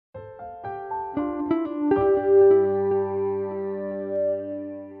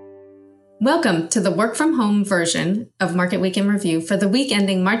Welcome to the work from home version of Market Week in Review for the week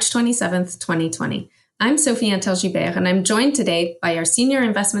ending March 27th, 2020. I'm Sophie Antel-Gibert, and I'm joined today by our senior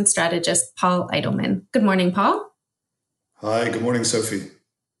investment strategist, Paul Eidelman. Good morning, Paul. Hi, good morning, Sophie.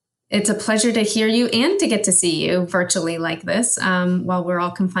 It's a pleasure to hear you and to get to see you virtually like this while we're all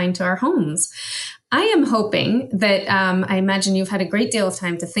confined to our homes. I am hoping that I imagine you've had a great deal of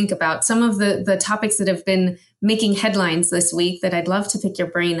time to think about some of the topics that have been making headlines this week that I'd love to pick your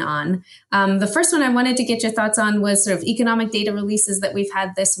brain on. The first one I wanted to get your thoughts on was sort of economic data releases that we've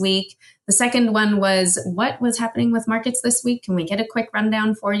had this week. The second one was what was happening with markets this week? Can we get a quick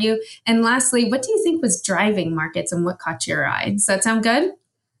rundown for you? And lastly, what do you think was driving markets and what caught your eye? Does that sound good?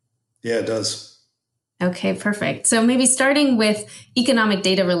 Yeah, it does. Okay, perfect. So maybe starting with economic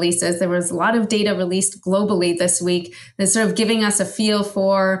data releases, there was a lot of data released globally this week that's sort of giving us a feel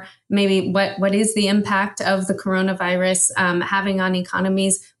for maybe what is the impact of the coronavirus having on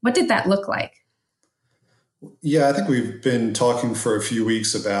economies. What did that look like? Yeah, I think we've been talking for a few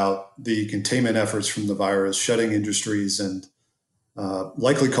weeks about the containment efforts from the virus, shutting industries and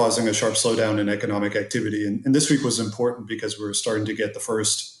likely causing a sharp slowdown in economic activity. And this week was important because we're starting to get the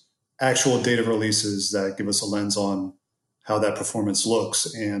first actual data releases that give us a lens on how that performance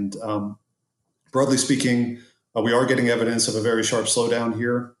looks. And broadly speaking, we are getting evidence of a very sharp slowdown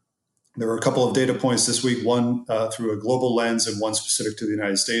here. There were a couple of data points this week, one through a global lens and one specific to the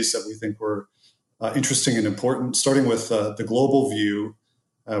United States that we think were interesting and important. Starting with the global view,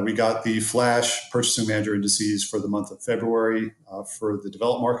 we got the flash purchasing manager indices for the month of February for the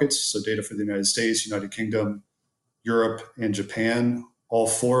developed markets. So data for the United States, United Kingdom, Europe, and Japan. All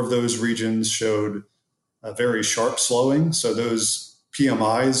four of those regions showed a very sharp slowing. So those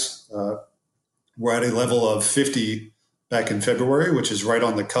PMIs were at a level of 50 back in February, which is right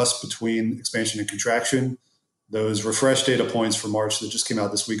on the cusp between expansion and contraction. Those refreshed data points for March that just came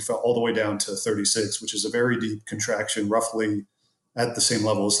out this week fell all the way down to 36, which is a very deep contraction, roughly at the same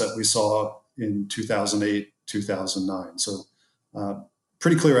levels that we saw in 2008, 2009. So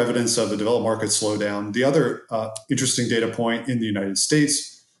pretty clear evidence of a developed market slowdown. The other interesting data point in the United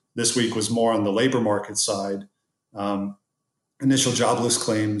States this week was more on the labor market side. Initial jobless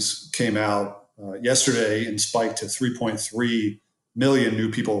claims came out yesterday and spiked to 3.3 million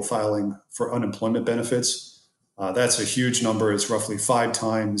new people filing for unemployment benefits. That's a huge number. It's roughly 5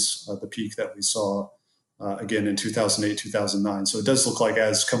 times the peak that we saw again in 2008, 2009. So it does look like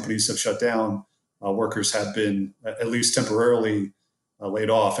as companies have shut down, workers have been at least temporarily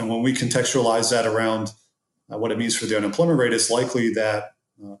laid off. And when we contextualize that around what it means for the unemployment rate, it's likely that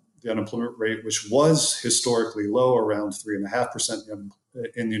the unemployment rate, which was historically low, around 3.5%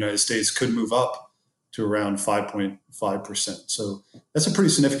 in the United States, could move up to around 5.5%. So that's a pretty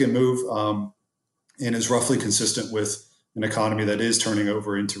significant move and is roughly consistent with an economy that is turning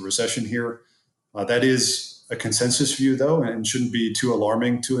over into recession here. That is a consensus view, though, and shouldn't be too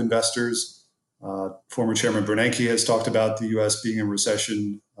alarming to investors. Former Chairman Bernanke has talked about the U.S. being in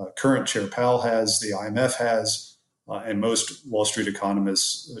recession. Current Chair Powell has, the IMF has, and most Wall Street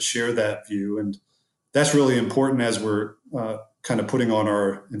economists share that view. And that's really important as we're kind of putting on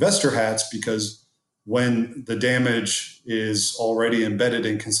our investor hats, because when the damage is already embedded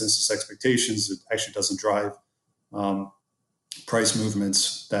in consensus expectations, it actually doesn't drive price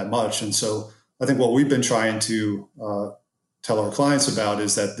movements that much. And so I think what we've been trying to tell our clients about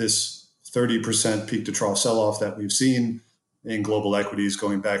is that this 30% peak to trough sell-off that we've seen in global equities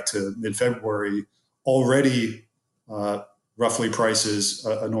going back to mid-February already roughly prices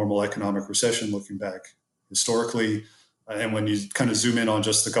a normal economic recession looking back historically. And when you kind of zoom in on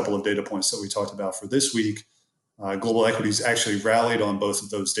just a couple of data points that we talked about for this week, global equities actually rallied on both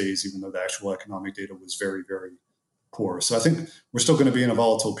of those days, even though the actual economic data was very, very poor. So I think we're still going to be in a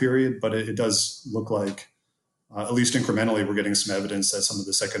volatile period, but it does look like at least incrementally, we're getting some evidence that some of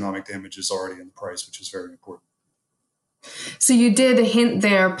this economic damage is already in the price, which is very important. So you did hint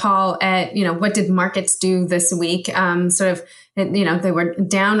there, Paul, at, what did markets do this week? They were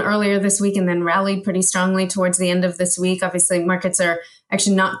down earlier this week and then rallied pretty strongly towards the end of this week. Obviously, markets are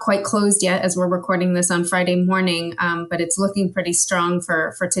actually not quite closed yet as we're recording this on Friday morning, but it's looking pretty strong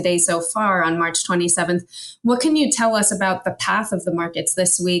for today so far on March 27th. What can you tell us about the path of the markets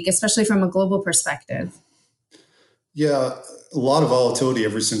this week, especially from a global perspective? Yeah, a lot of volatility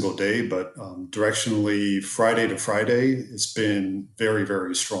every single day, but directionally Friday to Friday, it's been very,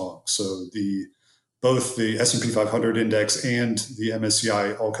 very strong. So both the S&P 500 index and the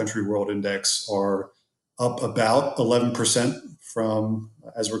MSCI All Country World Index are up about 11% from,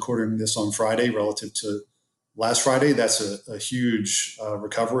 as recording this on Friday, relative to last Friday. That's a huge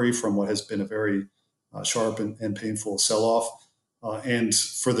recovery from what has been a very sharp and painful sell-off. And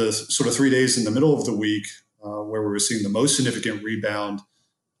for the sort of 3 days in the middle of the week, where we were seeing the most significant rebound,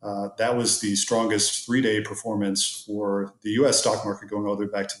 that was the strongest 3-day performance for the U.S. stock market going all the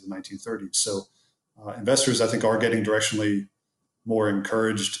way back to the 1930s. So investors, I think, are getting directionally more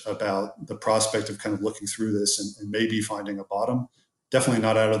encouraged about the prospect of kind of looking through this and maybe finding a bottom. Definitely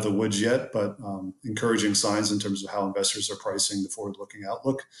not out of the woods yet, but encouraging signs in terms of how investors are pricing the forward-looking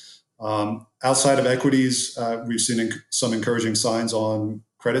outlook. Outside of equities, we've seen some encouraging signs on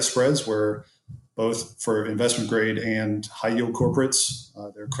credit spreads, where both for investment grade and high yield corporates,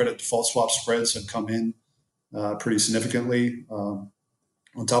 their credit default swap spreads have come in pretty significantly.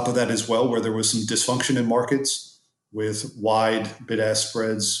 On top of that as well, where there was some dysfunction in markets with wide bid-ask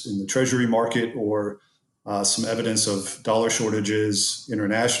spreads in the treasury market, or some evidence of dollar shortages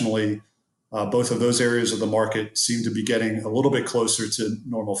internationally. Both of those areas of the market seem to be getting a little bit closer to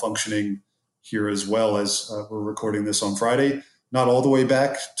normal functioning here as well, as we're recording this on Friday. Not all the way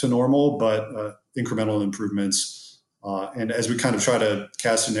back to normal, but incremental improvements. And as we kind of try to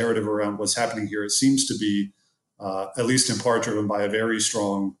cast a narrative around what's happening here, it seems to be, at least in part, driven by a very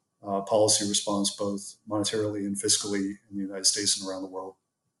strong policy response, both monetarily and fiscally in the United States and around the world.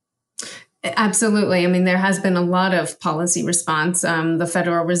 Absolutely. I mean, there has been a lot of policy response. The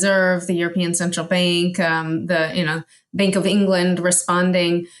Federal Reserve, the European Central Bank, the Bank of England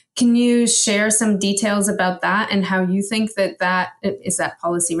responding. Can you share some details about that and how you think that is that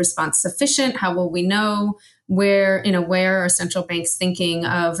policy response sufficient? How will we know where are central banks thinking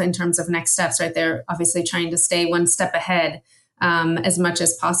of in terms of next steps? Right, they're obviously trying to stay one step ahead as much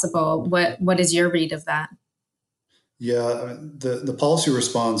as possible. What is your read of that? Yeah, the policy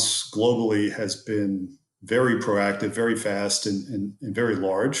response globally has been very proactive, very fast, and very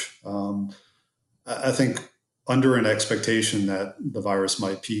large. I think under an expectation that the virus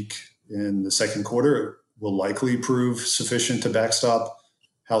might peak in the second quarter, it will likely prove sufficient to backstop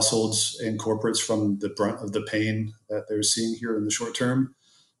households and corporates from the brunt of the pain that they're seeing here in the short term.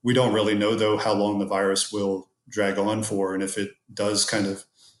 We don't really know, though, how long the virus will drag on for, and if it does kind of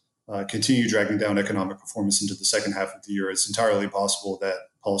continue dragging down economic performance into the second half of the year, it's entirely possible that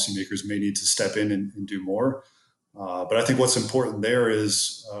policymakers may need to step in and do more. But I think what's important there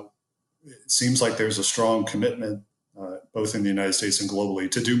is it seems like there's a strong commitment, both in the United States and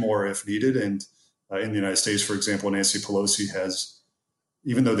globally, to do more if needed. And in the United States, for example, Nancy Pelosi has,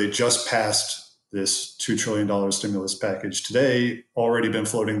 even though they just passed this $2 trillion stimulus package today, already been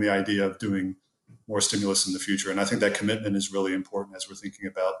floating the idea of doing more stimulus in the future. And I think that commitment is really important as we're thinking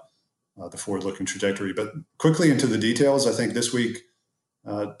about the forward-looking trajectory. But quickly into the details, I think this week,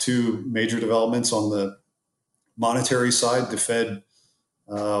 two major developments on the monetary side. The Fed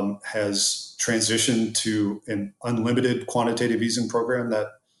has transitioned to an unlimited quantitative easing program that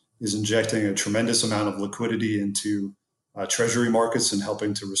is injecting a tremendous amount of liquidity into treasury markets and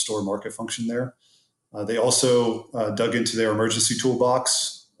helping to restore market function there. They also dug into their emergency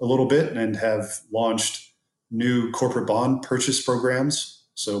toolbox a little bit and have launched new corporate bond purchase programs.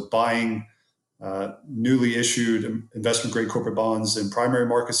 So buying newly issued investment-grade corporate bonds in primary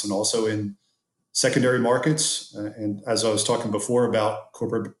markets and also in secondary markets. And as I was talking before about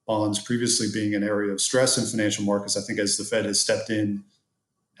corporate bonds previously being an area of stress in financial markets, I think as the Fed has stepped in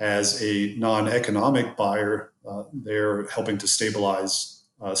as a non-economic buyer, they're helping to stabilize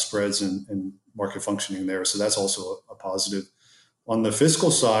spreads and market functioning there. So that's also a positive. On the fiscal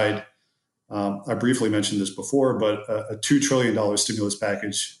side, I briefly mentioned this before, but a $2 trillion stimulus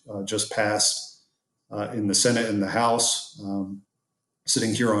package just passed in the Senate and the House.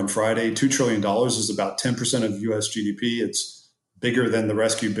 Sitting here on Friday, $2 trillion is about 10% of U.S. GDP. It's bigger than the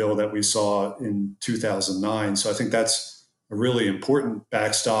rescue bill that we saw in 2009. So I think that's a really important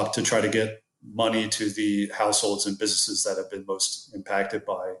backstop to try to get money to the households and businesses that have been most impacted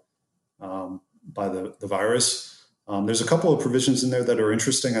by the virus. There's a couple of provisions in there that are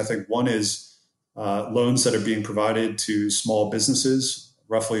interesting. I think one is loans that are being provided to small businesses,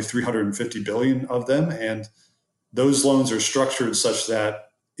 roughly 350 billion of them. And those loans are structured such that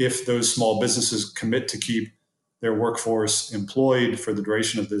if those small businesses commit to keep their workforce employed for the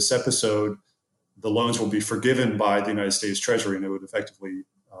duration of this episode, the loans will be forgiven by the United States Treasury, and it would effectively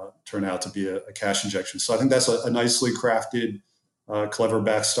turn out to be a cash injection. So I think that's a nicely crafted, clever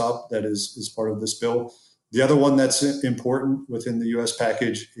backstop that is part of this bill. The other one that's important within the U.S.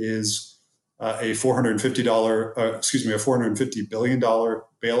 package is a $450 billion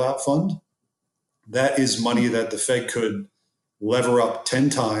bailout fund. That is money that the Fed could lever up 10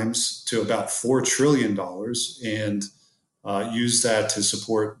 times to about $4 trillion and use that to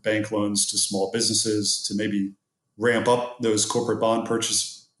support bank loans to small businesses, to maybe ramp up those corporate bond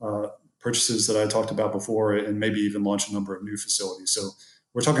purchase purchases that I talked about before, and maybe even launch a number of new facilities. So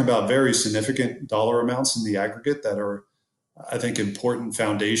we're talking about very significant dollar amounts in the aggregate that are, I think, important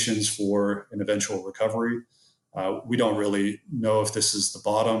foundations for an eventual recovery. We don't really know if this is the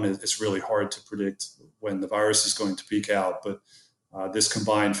bottom. It's really hard to predict when the virus is going to peak out, but this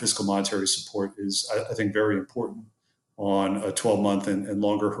combined fiscal monetary support is, I think, very important on a 12-month and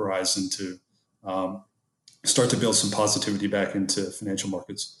longer horizon to start to build some positivity back into financial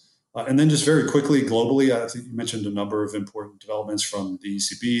markets. And then just very quickly, globally, I think you mentioned a number of important developments from the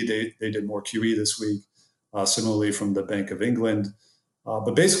ECB. They did more QE this week, similarly from the Bank of England.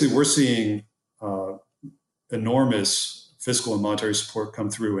 But basically, we're seeing enormous fiscal and monetary support come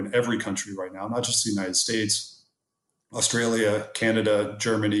through in every country right now, not just the United States, Australia, Canada,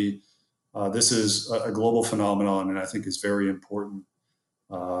 Germany. This is a global phenomenon, and I think is very important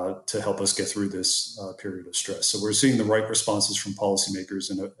to help us get through this period of stress. So we're seeing the right responses from policymakers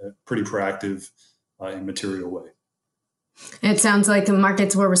in a pretty proactive and material way. It sounds like the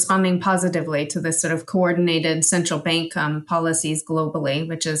markets were responding positively to this sort of coordinated central bank policies globally,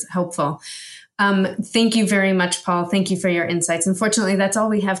 which is helpful. Thank you very much, Paul. Thank you for your insights. Unfortunately, that's all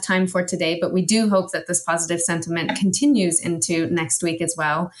we have time for today, but we do hope that this positive sentiment continues into next week as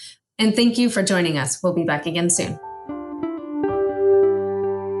well. And thank you for joining us. We'll be back again soon.